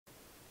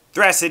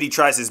Thrash City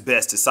tries his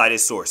best to cite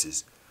his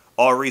sources.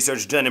 All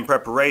research done in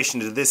preparation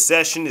to this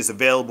session is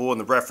available in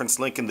the reference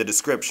link in the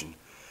description.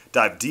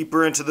 Dive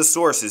deeper into the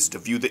sources to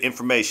view the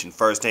information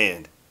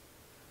firsthand.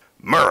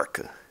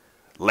 America,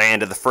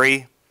 land of the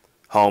free,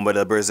 home of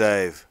the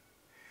brave.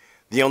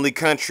 The only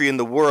country in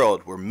the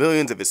world where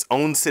millions of its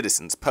own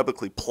citizens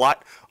publicly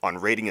plot on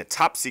raiding a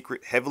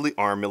top-secret, heavily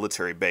armed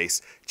military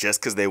base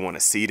just because they want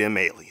to see them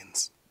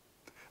aliens.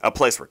 A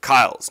place where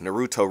Kyles,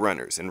 Naruto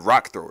runners, and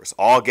rock throwers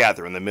all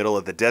gather in the middle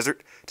of the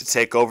desert to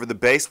take over the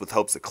base with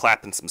hopes of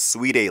clapping some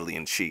sweet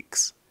alien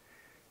cheeks.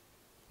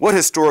 What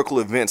historical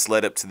events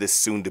led up to this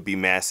soon-to-be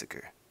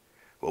massacre?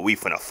 Well, we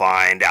finna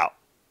find out.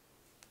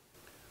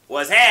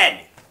 What's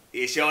happening?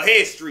 It's your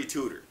history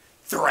tutor,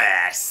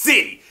 Thrash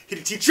City, here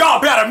to teach y'all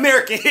about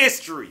American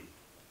history.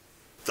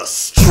 The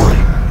Street.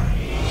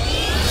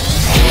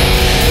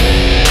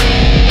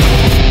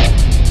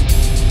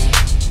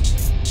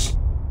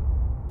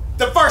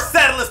 The First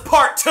Settlers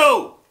Part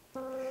 2!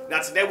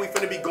 Now today we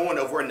finna be going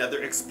over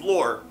another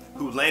explorer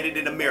who landed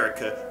in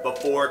America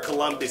before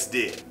Columbus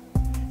did.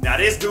 Now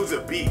this dude's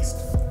a beast.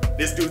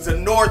 This dude's a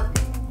Northman.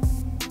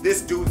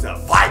 This dude's a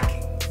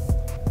Viking.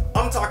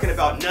 I'm talking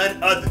about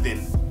none other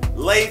than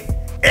Leif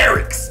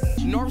Erikson.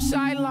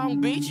 Northside Long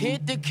Beach,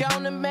 hit the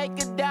counter, make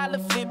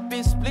 $1, flip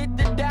it, split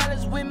the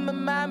dollars with my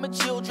mama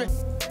children.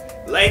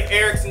 Leif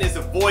Erikson is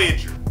a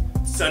voyager,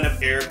 son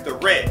of Erik the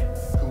Red,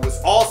 who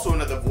was also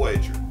another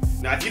voyager.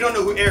 Now, if you don't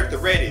know who Erik the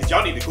Red is,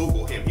 y'all need to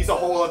Google him. He's a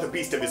whole other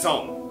beast of his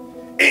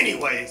own.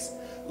 Anyways,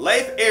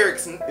 Leif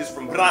Erikson is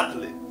from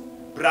Brattahlid.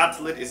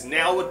 Brattahlid is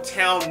now a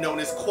town known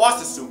as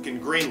Quasasuk in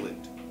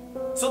Greenland.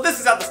 So this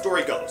is how the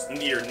story goes. In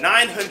the year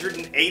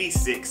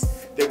 986,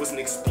 there was an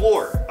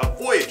explorer, a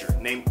voyager,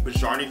 named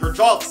Bjarni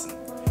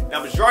Herjolfsson.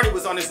 Now, Bjarni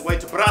was on his way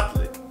to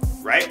Brattahlid,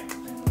 right?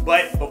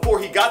 But before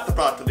he got to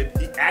Brattahlid,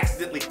 he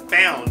accidentally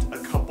found a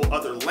couple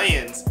other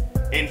lands,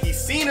 and he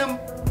seen them,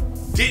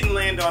 didn't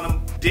land on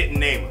them, didn't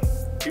name them.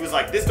 He was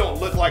like, this don't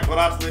look like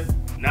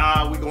Brattahlid.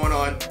 Nah, we going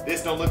on.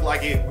 This don't look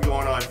like it. We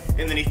going on.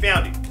 And then he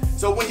found it.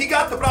 So when he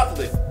got to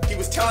Brattahlid, he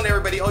was telling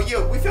everybody, oh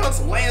yeah, we found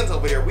some lands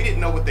over there. We didn't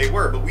know what they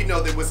were, but we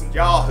know they wasn't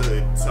y'all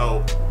hood.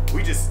 So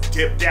we just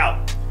dipped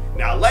out.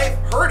 Now Leif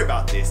heard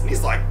about this and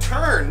he's like,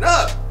 turn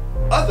up.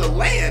 Other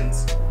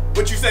lands?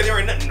 But you said there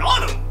ain't nothing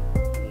on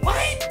them.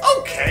 What?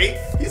 Okay.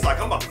 He's like,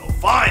 I'm about to go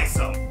find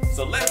some.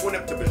 So Leif went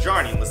up to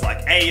Bjarni and was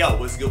like, hey yo,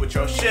 what's good with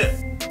your ship?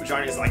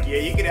 Bjarni's like, yeah,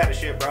 you can have the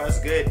ship, bro, it's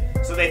good.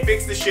 So they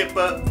fix the ship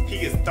up, he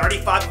gets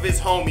 35 of his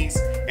homies,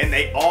 and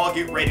they all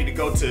get ready to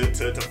go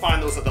to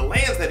find those other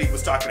lands that he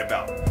was talking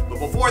about. But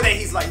before that,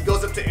 he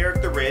goes up to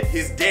Erik the Red,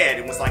 his dad,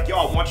 and was like, yo,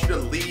 I want you to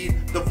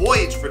lead the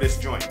voyage for this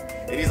joint.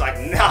 And he's like,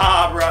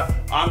 nah, bro,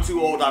 I'm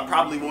too old, I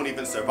probably won't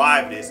even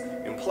survive this.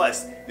 And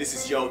plus, this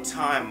is your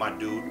time, my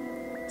dude,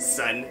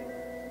 son,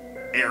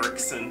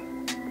 Erikson.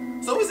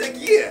 So he's like,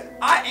 yeah,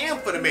 I am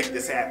finna make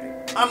this happen.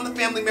 I'm the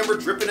family member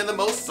dripping in the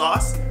most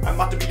sauce. I'm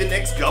about to be the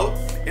next GOAT,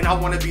 and I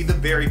want to be the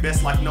very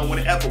best like no one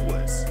ever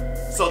was.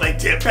 So they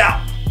dip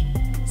out.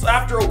 So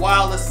after a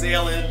while of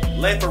sailing,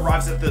 Leif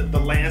arrives at the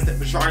lands that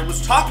Bjarni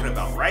was talking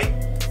about, right?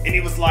 And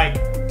he was like,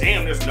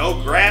 damn, there's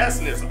no grass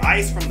and there's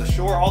ice from the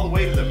shore all the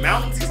way to the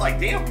mountains. He's like,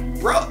 damn,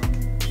 bro,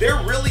 there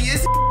really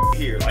is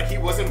here. Like, he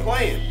wasn't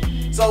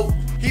playing. So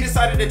he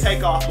decided to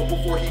take off, but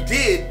before he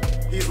did,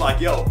 he's like,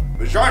 yo,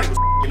 Bjarni was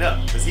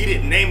up because he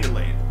didn't name the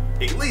land.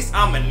 At least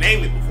I'ma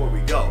name it before we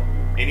go.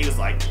 And he was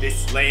like,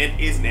 this land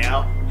is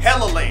now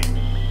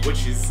Helluland,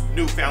 which is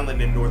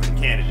Newfoundland in northern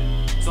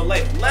Canada. So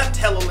Leif left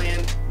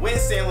Helluland, went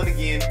sailing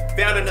again,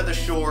 found another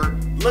shore,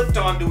 looked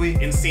onto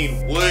it and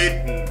seen wood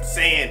and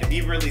sand, and he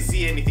didn't really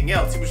see anything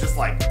else. He was just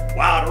like,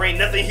 wow, there ain't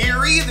nothing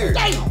here either.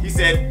 He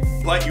said,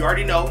 but you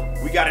already know,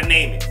 we gotta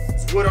name it.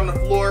 It's wood on the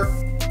floor,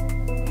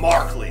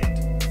 Markland.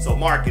 So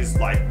Mark is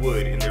like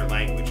wood in their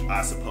language,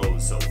 I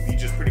suppose. So he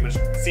just pretty much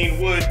seen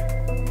wood,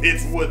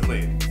 it's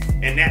woodland.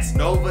 And that's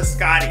Nova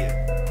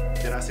Scotia.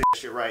 Did I say that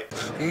shit right?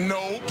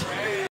 No.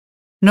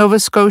 Nova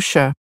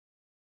Scotia.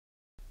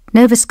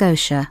 Nova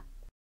Scotia.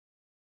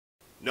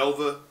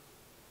 Nova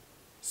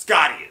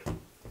Scotia.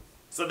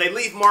 So they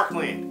leave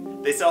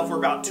Markland. They sail for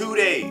about 2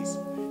 days.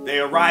 They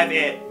arrive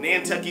at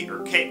Nantucket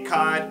or Cape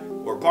Cod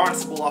or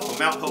Barnstable off of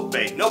Mount Hope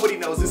Bay. Nobody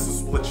knows this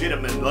is legit a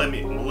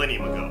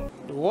millennium ago.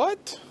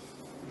 What?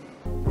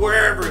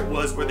 Wherever it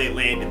was where they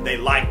landed, they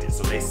liked it.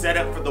 So they set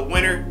up for the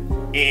winter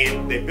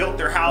and they built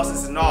their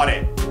houses and all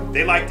that.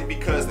 They liked it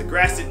because the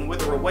grass didn't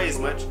wither away as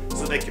much,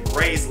 so they could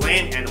raise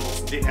land animals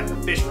and didn't have to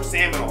fish for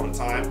salmon all the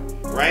time,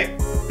 right?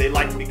 They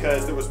liked it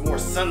because there was more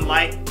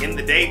sunlight in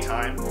the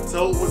daytime,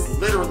 so it was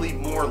literally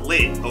more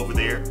lit over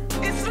there.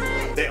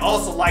 They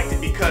also liked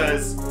it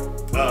because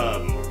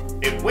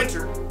in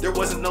winter, there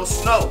wasn't no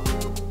snow.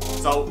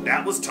 So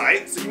that was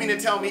tight. So you mean to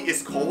tell me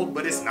it's cold,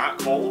 but it's not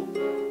cold?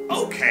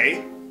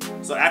 Okay.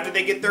 So after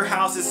they get their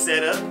houses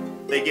set up,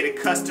 they get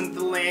accustomed to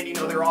the land, you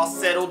know, they're all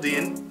settled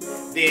in.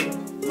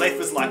 Then Leif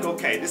was like,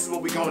 okay, this is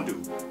what we're gonna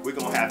do. We're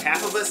gonna have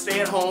half of us stay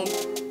at home,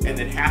 and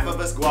then half of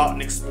us go out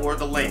and explore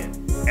the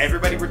land.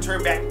 Everybody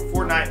return back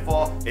before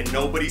nightfall, and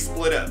nobody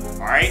split up,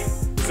 all right?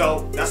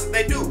 So that's what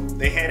they do.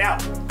 They head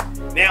out.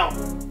 Now,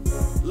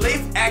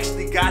 Leif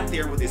actually got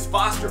there with his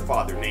foster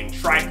father named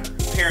Triker.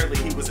 Apparently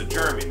he was a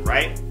German,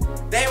 right?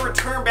 They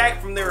return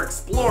back from their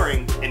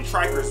exploring and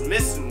Triker's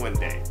missing one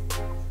day.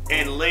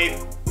 And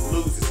Leif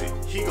loses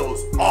it. He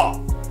goes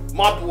off.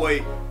 My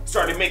boy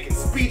started making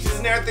speeches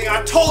and everything.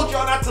 I told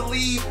y'all not to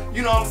leave.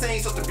 You know what I'm saying?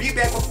 You're supposed to be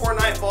back before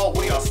nightfall.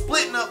 What are y'all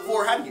splitting up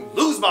for? How do you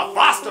lose my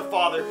foster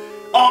father?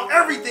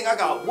 Everything. I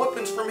got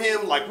whoopings from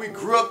him. Like, we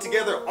grew up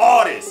together.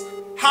 All this.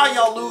 How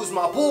y'all lose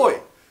my boy?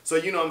 So,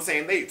 you know what I'm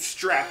saying? They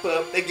strap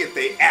up. They get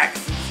their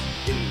axes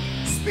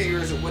and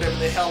spears or whatever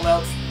the hell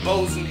else.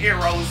 Bows and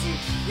arrows. And,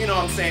 you know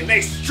what I'm saying?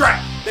 They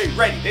strap. They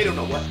ready. They don't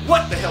know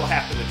what the hell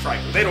happened to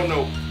Triker. They don't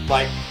know,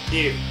 like,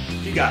 if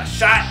he got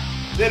shot.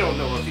 They don't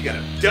know if he got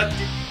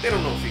abducted. They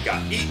don't know if he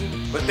got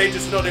eaten. But they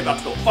just know they're about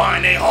to go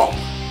find their home.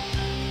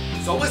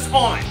 So it's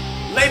on.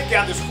 Leif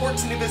gathers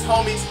 14 of his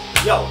homies.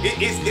 Yo,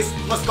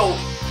 let's go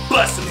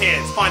bust some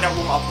heads. Find out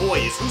where my boy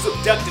is. Who's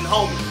abducting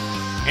homie?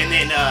 And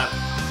then,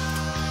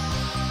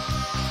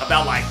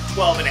 about like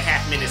 12 and a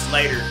half minutes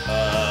later,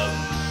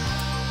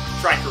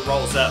 Triker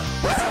rolls up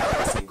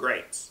with some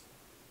grapes.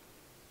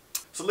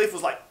 So Leif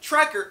was like,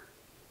 Triker,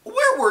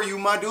 where were you,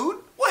 my dude?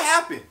 What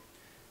happened?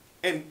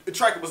 And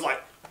Triker was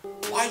like,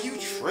 why you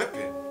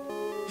tripping?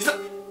 He's like,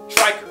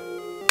 Triker,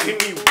 give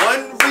me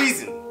one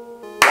reason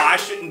why I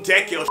shouldn't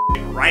deck your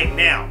shit right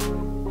now.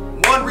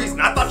 One reason.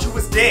 I thought you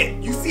was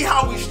dead. You see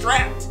how we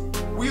strapped?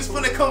 We was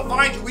finna come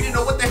find you. We didn't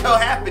know what the hell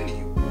happened to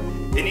you.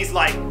 And he's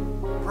like,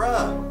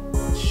 bruh,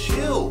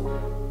 chill.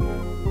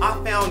 I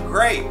found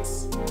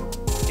grapes.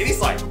 And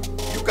he's like,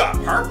 you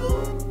got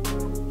purple?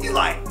 He's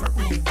like,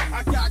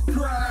 I got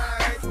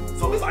grapes.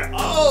 So he's like,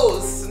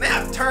 oh,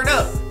 snap, turn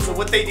up. So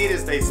what they did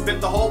is they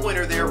spent the whole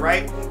winter there,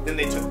 right? Then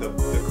they took the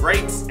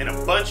grapes and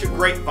a bunch of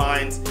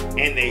grapevines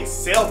and they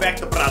sailed back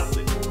to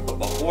Brasilien. But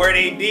before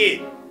they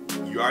did,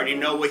 you already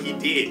know what he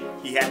did.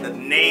 He had to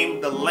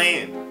name the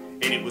land,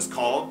 and it was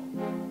called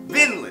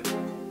Vinland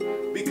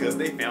because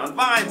they found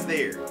vines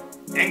there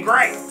and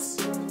grapes.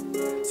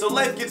 So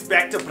Leif gets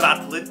back to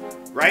Brasilien,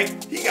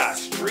 right? He got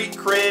street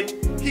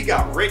cred, he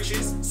got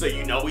riches, so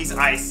you know he's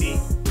icy.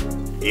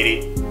 Get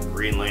it?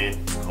 Greenland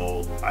is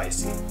cold,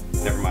 icy.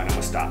 Never mind,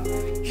 I'm gonna stop.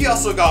 He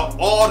also got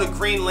all the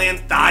Greenland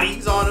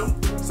thotties on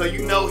him, so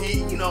you know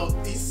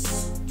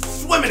he's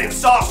swimming in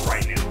sauce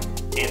right now.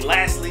 And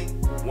lastly,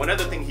 one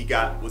other thing he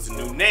got was a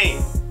new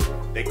name.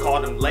 They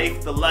called him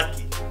Leif the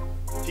Lucky.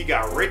 He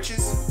got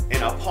riches,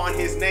 and upon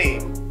his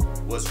name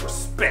was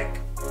respect.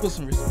 Put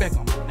some respect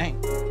on my name.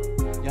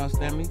 You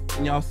understand me?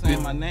 When y'all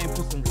saying my name,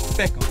 put some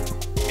respect on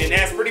it. And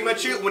that's pretty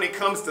much it when it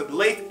comes to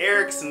Leif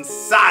Erikson's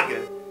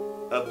saga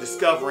of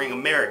discovering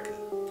America.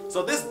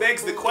 So this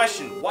begs the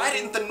question, why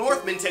didn't the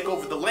Northmen take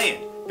over the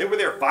land? They were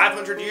there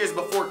 500 years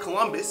before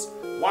Columbus.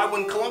 Why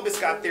when Columbus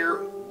got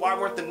there, why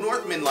weren't the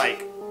Northmen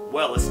like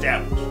well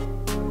established?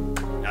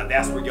 Now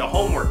that's where your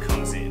homework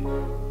comes in.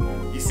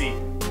 You see,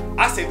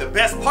 I say the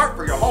best part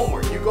for your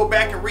homework, you go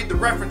back and read the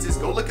references,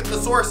 go look at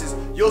the sources,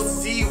 you'll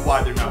see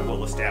why they're not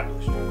well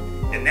established.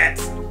 And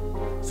that's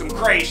some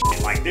crazy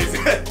shit. Like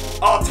there's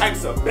all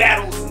types of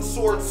battles and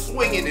swords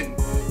swinging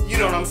and you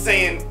know what I'm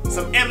saying?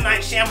 Some M.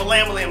 Night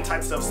Shyamalan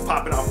type stuff's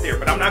popping off there.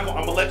 But I'm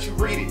gonna let you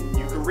read it.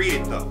 You can read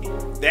it though.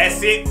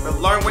 That's it for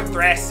Learn with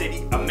Thrash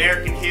City,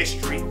 American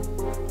History.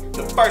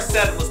 The First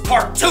Settlers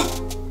Part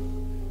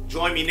 2.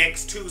 Join me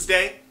next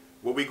Tuesday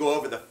where we go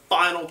over the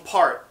final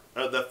part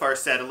of the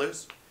First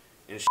Settlers.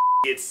 And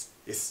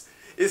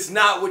it's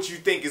not what you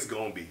think it's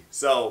gonna be.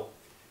 So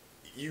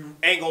you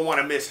ain't gonna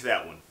wanna miss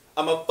that one.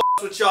 I'm gonna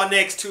with y'all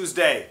next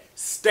Tuesday.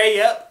 Stay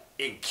up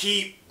and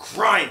keep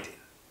grinding.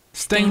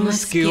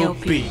 Stainless Steel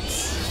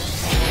Beats.